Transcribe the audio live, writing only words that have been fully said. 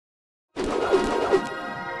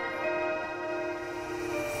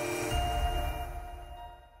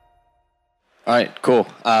All right, cool.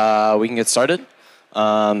 We can get started.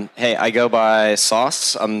 Hey, I go by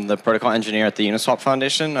Sauce. I'm the protocol engineer at the UniSwap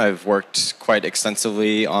Foundation. I've worked quite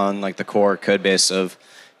extensively on like the core code base of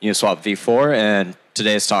UniSwap v4, and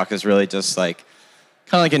today's talk is really just like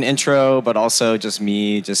kind of like an intro, but also just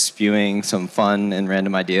me just spewing some fun and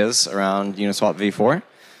random ideas around UniSwap v4.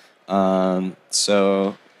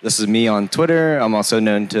 So this is me on Twitter. I'm also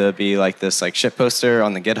known to be like this like shit poster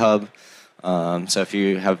on the GitHub. So if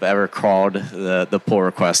you have ever crawled the pull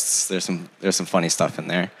requests, there's some funny stuff in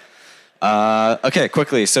there. Okay,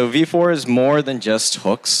 quickly. So v4 is more than just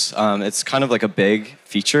hooks. It's kind of like a big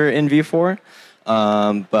feature in v4.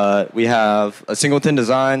 But we have a singleton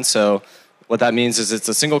design. So what that means is it's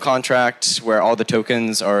a single contract where all the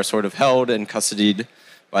tokens are sort of held and custodied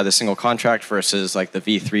by the single contract versus like the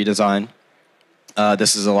v3 design.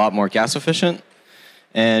 This is a lot more gas efficient.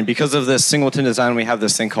 And because of this singleton design, we have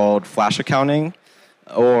this thing called flash accounting,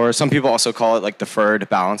 or some people also call it like deferred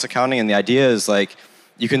balance accounting. And the idea is like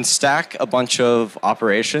you can stack a bunch of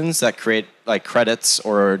operations that create like credits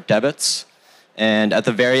or debits. And at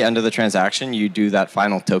the very end of the transaction, you do that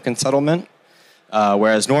final token settlement.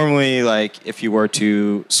 Whereas normally, like if you were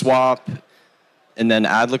to swap and then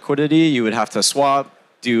add liquidity, you would have to swap,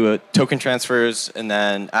 do token transfers, and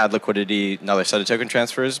then add liquidity, another set of token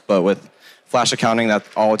transfers. But with flash accounting, that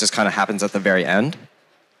all just kind of happens at the very end.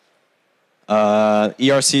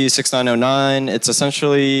 ERC 6909, it's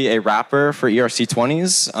essentially a wrapper for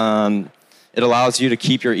ERC20s. It allows you to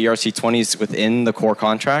keep your ERC20s within the core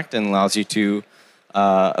contract and allows you to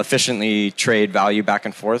efficiently trade value back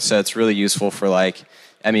and forth. So it's really useful for like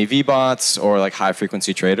MEV bots or like high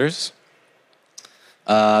frequency traders.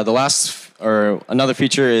 Another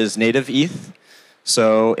feature is native ETH.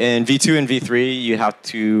 So in v2 and v3, you have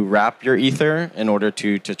to wrap your Ether in order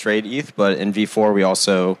to trade ETH. But in v4, we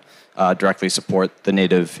also directly support the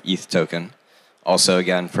native ETH token. Also,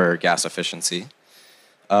 again, for gas efficiency.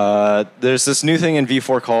 There's this new thing in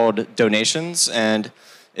v4 called donations. And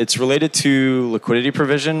it's related to liquidity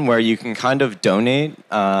provision, where you can kind of donate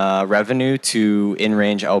revenue to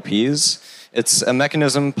in-range LPs. It's a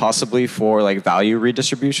mechanism possibly for like value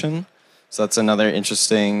redistribution. So that's another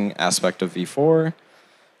interesting aspect of v4.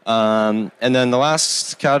 And then the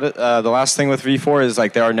last thing with v4 is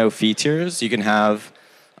like there are no fee tiers. You can have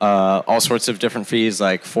all sorts of different fees,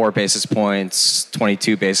 like 4 basis points,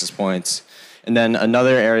 22 basis points. And then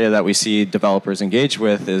another area that we see developers engage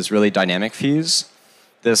with is really dynamic fees.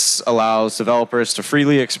 This allows developers to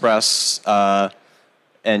freely express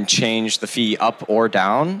and change the fee up or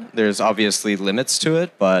down. There's obviously limits to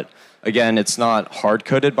it, but again, it's not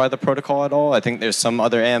hard-coded by the protocol at all. I think there's some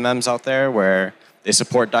other AMMs out there where they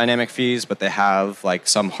support dynamic fees, but they have like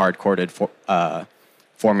some hard-coded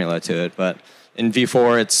formula to it. But in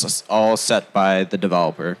v4, it's all set by the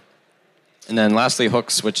developer. And then lastly,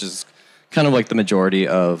 hooks, which is kind of like the majority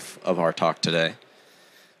of our talk today.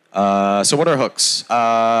 So what are hooks?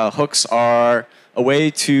 Hooks are a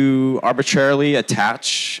way to arbitrarily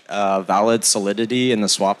attach valid solidity in the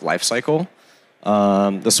swap lifecycle.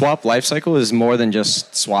 The swap lifecycle is more than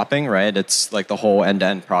just swapping, right? It's like the whole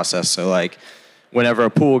end-to-end process. So like whenever a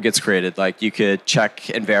pool gets created, like you could check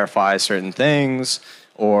and verify certain things,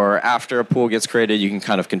 or after a pool gets created, you can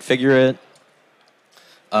kind of configure it.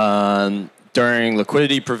 During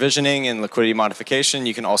liquidity provisioning and liquidity modification,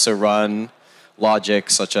 you can also run logic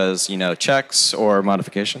such as, checks or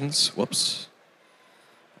modifications. Whoops.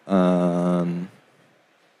 Why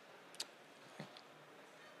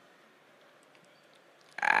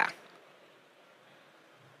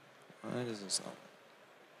does this not?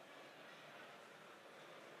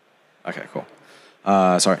 Okay, cool.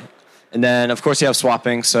 Sorry. And then, of course, you have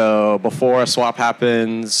swapping. So before a swap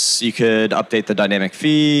happens, you could update the dynamic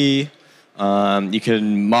fee. You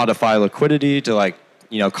can modify liquidity to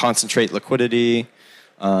concentrate liquidity.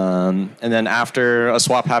 And then after a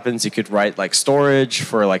swap happens, you could write like storage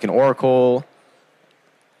for like an oracle.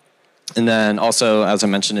 And then also, as I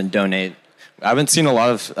mentioned in donate, I haven't seen a lot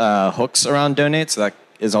of hooks around donate, so that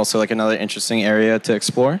is also like another interesting area to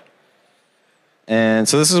explore. And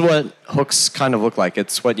so this is what hooks kind of look like.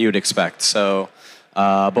 It's what you would expect. So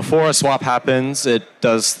before a swap happens, it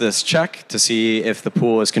does this check to see if the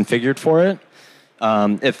pool is configured for it.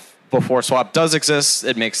 If before swap does exist,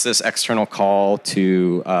 it makes this external call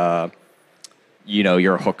to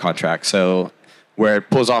your hook contract. So where it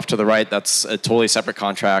pulls off to the right, that's a totally separate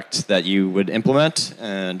contract that you would implement,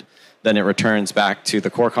 and then it returns back to the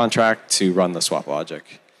core contract to run the swap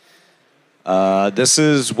logic. This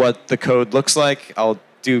is what the code looks like. I'll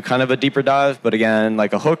do kind of a deeper dive, but again,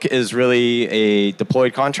 like a hook is really a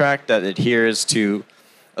deployed contract that adheres to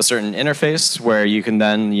a certain interface where you can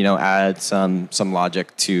then add some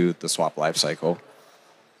logic to the swap lifecycle.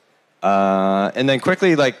 And then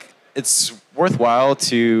quickly, like, it's worthwhile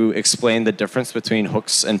to explain the difference between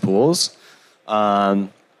hooks and pools.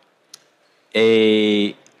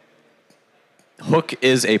 A hook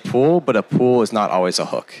is a pool, but a pool is not always a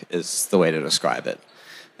hook, is the way to describe it.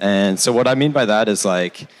 And so what I mean by that is,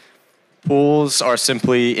 like, pools are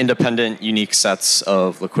simply independent, unique sets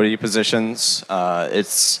of liquidity positions.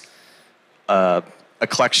 It's a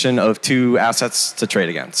collection of two assets to trade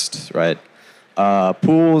against, right?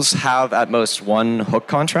 Pools have at most one hook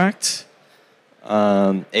contract.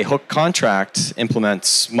 A hook contract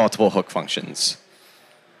implements multiple hook functions.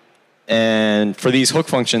 And for these hook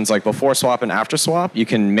functions, like before swap and after swap, you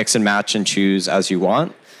can mix and match and choose as you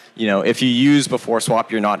want. If you use before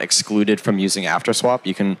swap, you're not excluded from using after swap.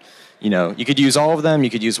 You can, you could use all of them, you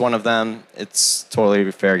could use one of them. It's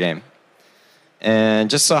totally fair game. And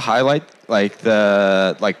just to highlight,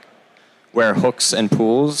 where hooks and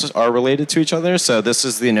pools are related to each other. So this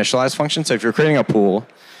is the initialize function. So if you're creating a pool,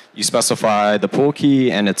 you specify the pool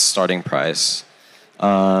key and its starting price.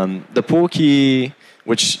 The pool key,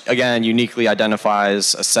 which again uniquely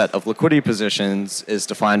identifies a set of liquidity positions, is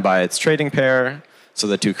defined by its trading pair, so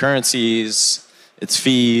the two currencies, its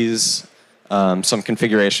fees, some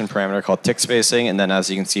configuration parameter called tick spacing, and then as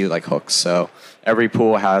you can see, like hooks. So every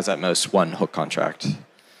pool has at most one hook contract.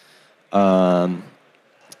 And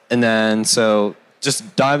then so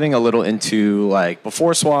just diving a little into like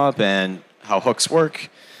before swap and how hooks work.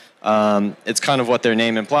 It's kind of what their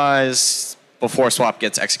name implies. Before swap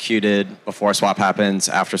gets executed, before swap happens.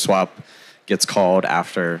 After swap gets called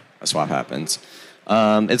after a swap happens.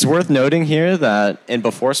 It's worth noting here that in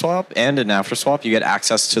before swap and in after swap, you get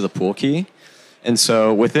access to the pool key. And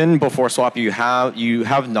so within before swap, you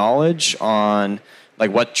have knowledge on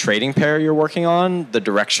like what trading pair you're working on, the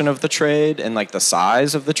direction of the trade, and like the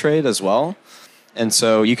size of the trade as well. And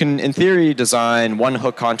so you can, in theory, design one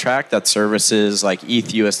hook contract that services like ETH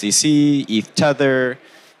USDC, ETH Tether,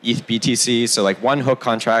 ETH BTC. So like one hook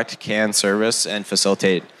contract can service and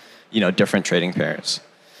facilitate, different trading pairs.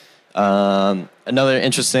 Another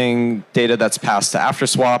interesting data that's passed to after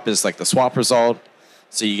swap is like the swap result.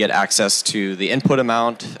 So you get access to the input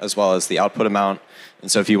amount as well as the output amount. And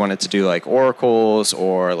so if you wanted to do like oracles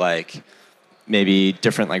or like maybe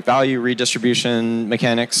different like value redistribution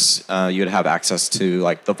mechanics, you'd have access to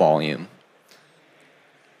like the volume.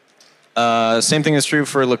 Same thing is true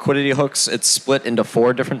for liquidity hooks. It's split into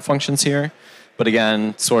 4 different functions here. But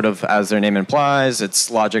again, sort of as their name implies, it's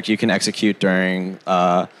logic you can execute during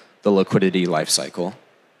the liquidity lifecycle.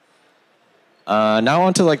 Now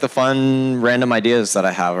on to like the fun random ideas that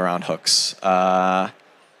I have around hooks.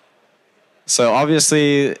 So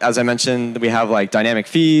obviously, as I mentioned, we have like dynamic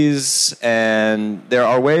fees, and there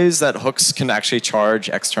are ways that hooks can actually charge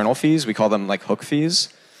external fees. We call them like hook fees.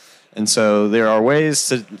 And so there are ways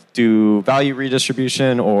to do value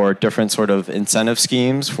redistribution or different sort of incentive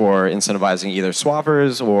schemes for incentivizing either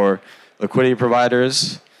swappers or liquidity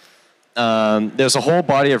providers. There's a whole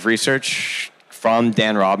body of research from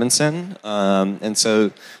Dan Robinson. And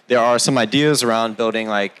so there are some ideas around building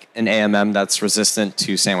like an AMM that's resistant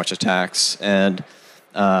to sandwich attacks. And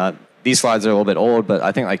these slides are a little bit old, but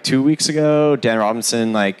I think like 2 weeks ago, Dan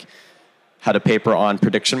Robinson like had a paper on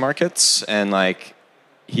prediction markets, and like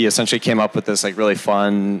he essentially came up with this like really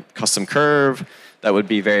fun custom curve that would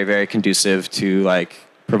be very, very conducive to like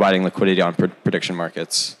providing liquidity on prediction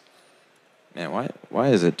markets. Man, why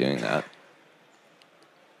is it doing that?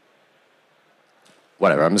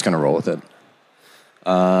 Whatever, I'm just going to roll with it.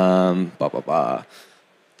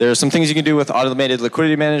 There are some things you can do with automated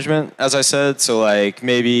liquidity management, as I said. So like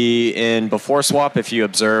maybe in before swap, if you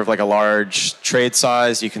observe like a large trade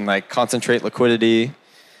size, you can like concentrate liquidity.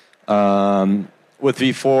 With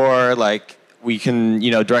V4, like we can,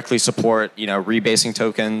 directly support, rebasing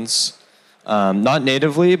tokens. Not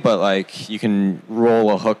natively, but like you can roll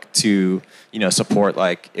a hook to, support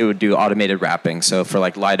like it would do automated wrapping. So for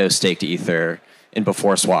like Lido staked Ether in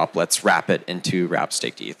before swap, let's wrap it into wrap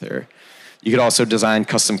staked Ether. You could also design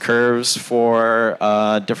custom curves for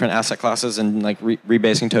different asset classes and like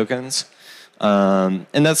rebasing tokens. And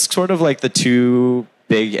that's sort of like the 2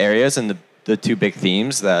 big areas and the 2 big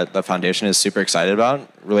themes that the foundation is super excited about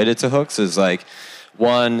related to hooks is like,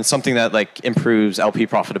 one, something that like improves LP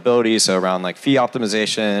profitability, so around like fee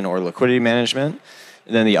optimization or liquidity management.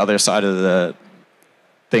 And then the other side of the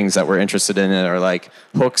things that we're interested in are like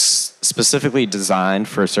hooks specifically designed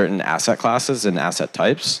for certain asset classes and asset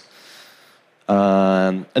types.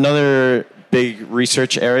 Another big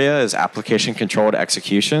research area is application controlled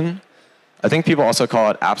execution. I think people also call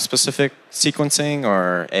it app-specific sequencing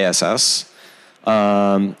or ASS.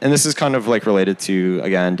 And this is kind of like related to,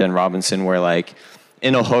 again, Dan Robinson, where like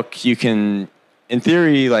in a hook you can, in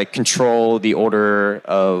theory, like control the order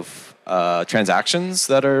of transactions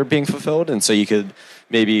that are being fulfilled. And so you could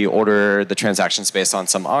maybe order the transactions based on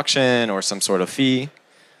some auction or some sort of fee.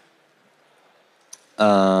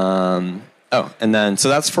 And then, so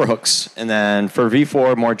that's for hooks. And then for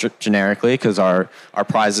V4, more generically, because our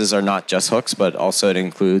prizes are not just hooks, but also it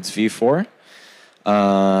includes V4.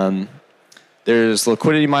 There's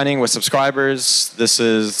liquidity mining with subscribers. This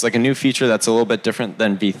is like a new feature that's a little bit different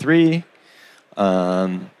than V3.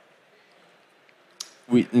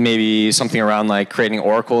 Maybe something around like creating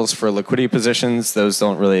oracles for liquidity positions. Those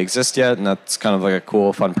don't really exist yet, and that's kind of like a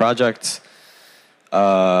cool, fun project.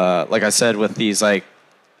 Like I said, with these like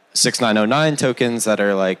 6909 tokens that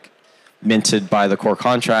are like minted by the core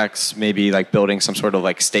contracts, maybe like building some sort of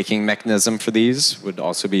like staking mechanism for these would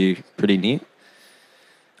also be pretty neat.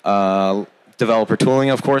 Developer tooling,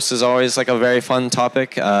 of course, is always like a very fun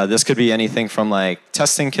topic. This could be anything from like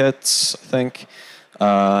testing kits, I think,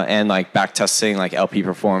 and like back testing, like LP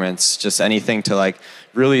performance, just anything to like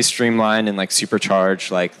really streamline and like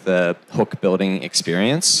supercharge like the hook building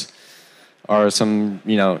experience. Are some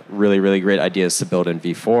really, really great ideas to build in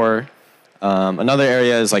V4. Another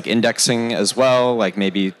area is like indexing as well, like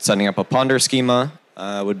maybe setting up a ponder schema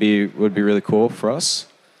would be really cool for us.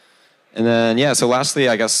 And then so lastly,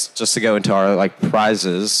 I guess just to go into our like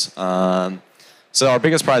prizes. So our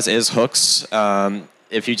biggest prize is hooks.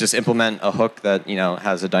 If you just implement a hook that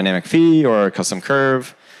has a dynamic fee or a custom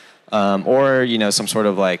curve, or some sort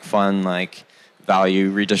of like fun like value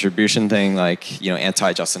redistribution thing, like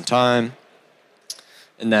anti just in time.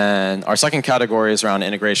 And then our second category is around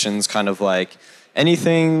integrations, kind of like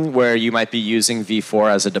anything where you might be using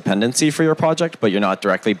V4 as a dependency for your project, but you're not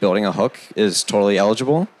directly building a hook is totally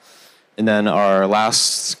eligible. And then our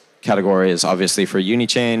last category is obviously for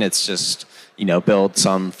Unichain. It's just, build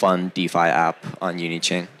some fun DeFi app on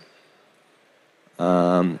Unichain.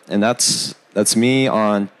 And that's me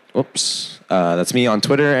on, that's me on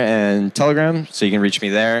Twitter and Telegram, so you can reach me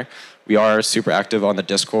there. We are super active on the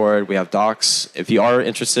Discord. We have docs. If you are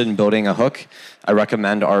interested in building a hook, I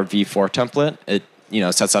recommend our V4 template. It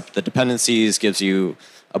sets up the dependencies, gives you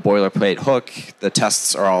a boilerplate hook. The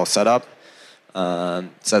tests are all set up. So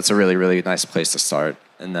that's a really, really nice place to start.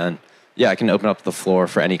 And then, I can open up the floor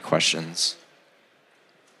for any questions.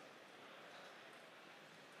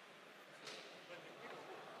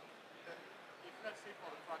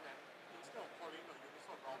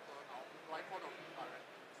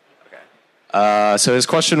 So his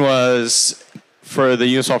question was, for the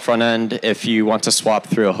UniSwap front end, if you want to swap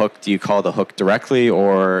through a hook, do you call the hook directly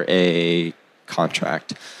or a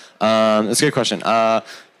contract? That's a good question.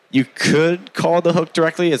 You could call the hook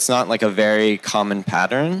directly. It's not like a very common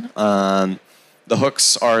pattern. The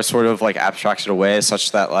hooks are sort of like abstracted away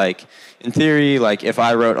such that like, in theory, like if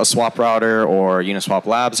I wrote a swap router or Uniswap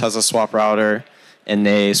Labs has a swap router and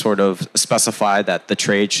they sort of specify that the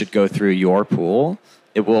trade should go through your pool,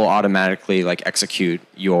 it will automatically like execute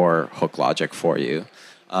your hook logic for you.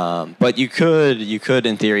 But you could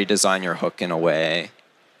in theory design your hook in a way.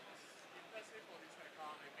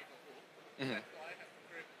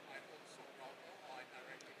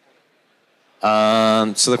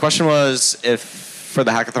 So the question was, if for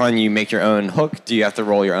the hackathon you make your own hook, do you have to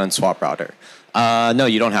roll your own swap router? No,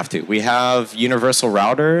 you don't have to. We have universal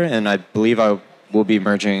router, and I believe I will be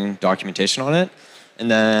merging documentation on it. And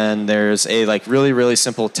then there's a like really, really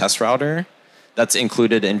simple test router that's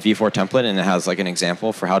included in V4 template, and it has like an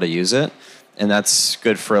example for how to use it. And that's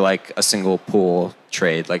good for like a single pool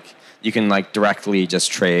trade. Like you can like directly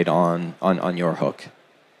just trade on your hook.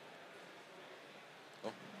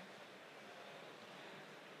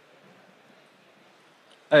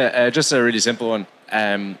 Just a really simple one.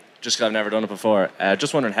 Just because I've never done it before.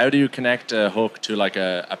 Just wondering, how do you connect a hook to like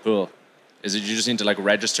a pool? Is it you just need to like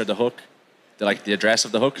register the hook? The address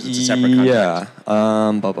of the hook? Is it a separate contract?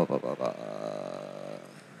 Yeah.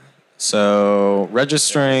 So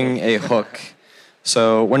registering a hook.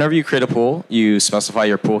 So whenever you create a pool, you specify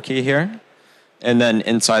your pool key here. And then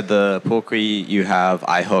inside the pool key, you have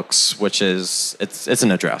iHooks, which is, it's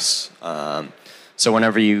an address. So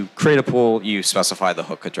whenever you create a pool, you specify the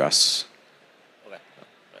hook address. Okay.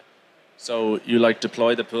 So you like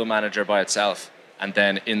deploy the pool manager by itself, and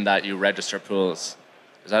then in that you register pools.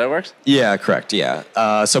 Is that how it works? Yeah, correct, yeah.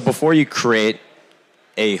 So before you create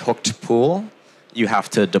a hooked pool, you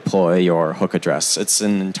have to deploy your hook address. It's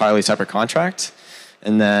an entirely separate contract.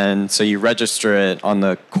 And then, so you register it on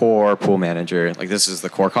the core pool manager. Like this is the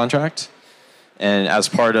core contract. And as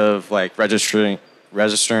part of like registering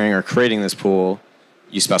or creating this pool,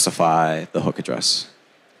 you specify the hook address.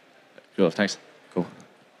 Cool, thanks. Cool.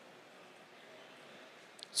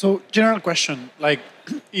 So general question, like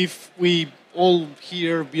if we all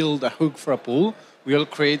here build a hook for a pool, we all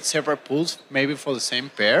create separate pools, maybe for the same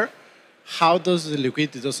pair. How does the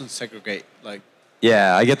liquidity doesn't segregate? Like,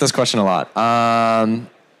 yeah, I get this question a lot.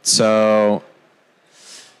 So,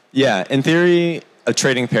 yeah, in theory, a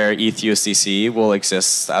trading pair ETH USDC will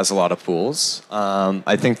exist as a lot of pools.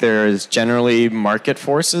 I think there's generally market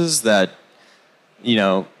forces that, you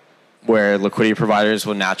know, where liquidity providers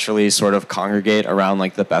will naturally sort of congregate around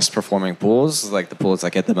like the best performing pools, like the pools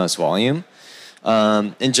that get the most volume.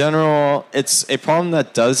 In general, it's a problem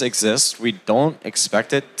that does exist. We don't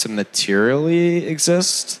expect it to materially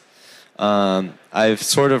exist. I've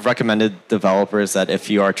sort of recommended developers that if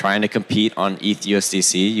you are trying to compete on ETH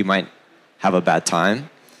USDC, you might have a bad time.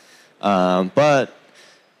 But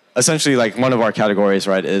essentially, like one of our categories,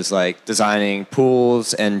 right, is like designing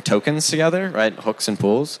pools and tokens together, right? Hooks and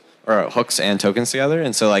pools, or hooks and tokens together.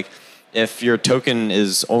 And so like if your token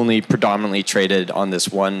is only predominantly traded on this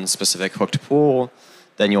one specific hooked pool,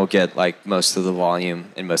 then you'll get like most of the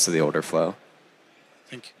volume and most of the order flow.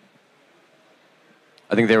 thank you.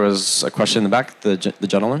 I think there was a question in the back, the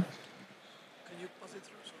gentleman.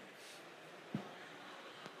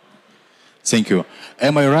 Thank you.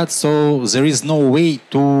 Am I right? So there is no way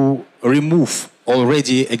to remove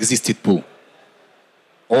already existed pool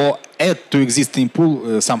or add to existing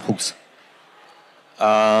pool some hooks?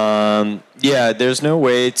 Yeah, there's no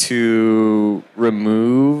way to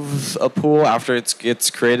remove a pool after it gets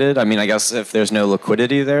created. I mean, I guess if there's no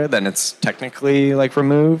liquidity there, then it's technically like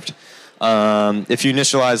removed. If you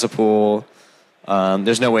initialize a pool,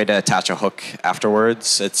 there's no way to attach a hook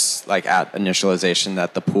afterwards. It's like at initialization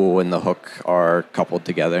that the pool and the hook are coupled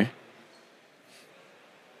together.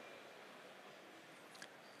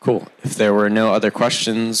 Cool. If there were no other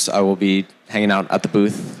questions, I will be hanging out at the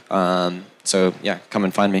booth. So yeah, come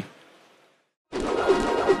and find me.